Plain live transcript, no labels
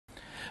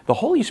The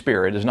Holy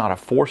Spirit is not a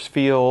force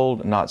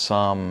field, not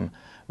some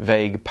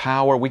vague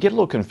power. We get a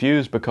little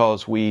confused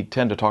because we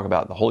tend to talk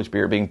about the Holy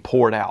Spirit being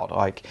poured out,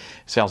 like it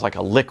sounds like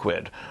a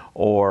liquid,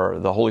 or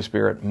the Holy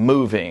Spirit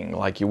moving,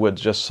 like you would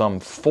just some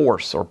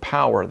force or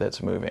power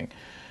that's moving.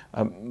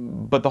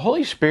 But the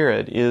Holy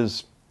Spirit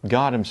is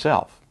God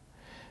Himself.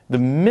 The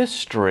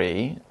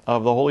mystery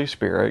of the Holy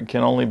Spirit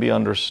can only be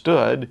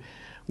understood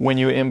when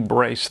you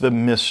embrace the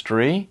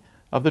mystery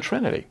of the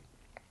Trinity.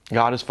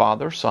 God is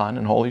Father, Son,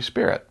 and Holy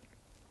Spirit.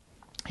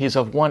 He's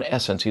of one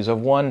essence. He's of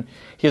one,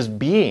 His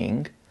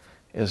being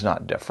is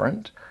not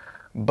different,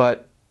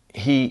 but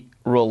He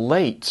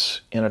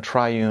relates in a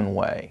triune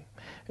way.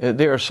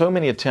 There are so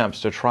many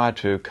attempts to try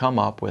to come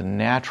up with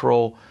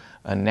natural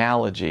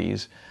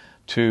analogies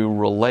to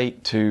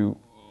relate to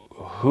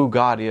who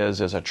God is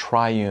as a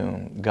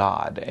triune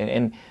God.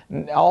 And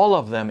all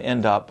of them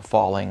end up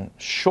falling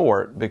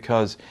short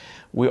because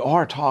we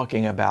are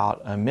talking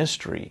about a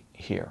mystery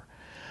here.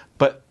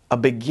 But a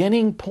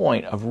beginning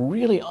point of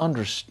really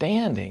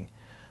understanding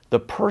the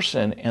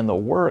person and the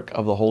work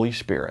of the Holy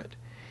Spirit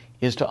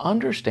is to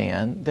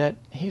understand that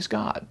He's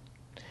God.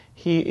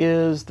 He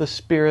is the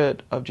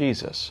Spirit of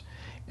Jesus.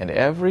 And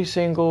every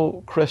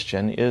single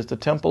Christian is the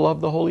temple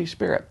of the Holy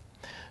Spirit.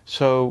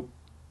 So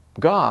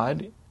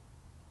God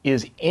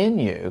is in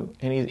you,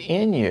 and He's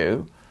in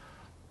you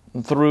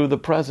through the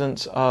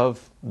presence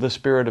of the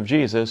Spirit of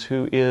Jesus,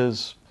 who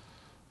is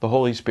the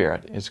Holy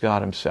Spirit. It's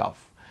God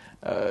Himself.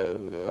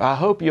 I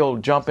hope you'll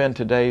jump in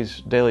today's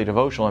daily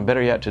devotional, and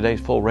better yet, today's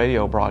full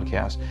radio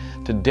broadcast,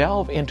 to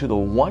delve into the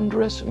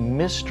wondrous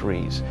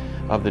mysteries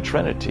of the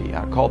Trinity.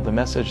 I called the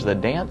message The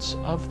Dance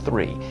of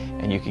Three,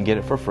 and you can get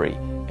it for free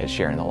at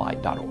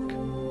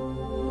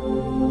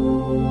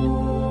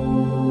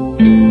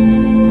sharingthelight.org.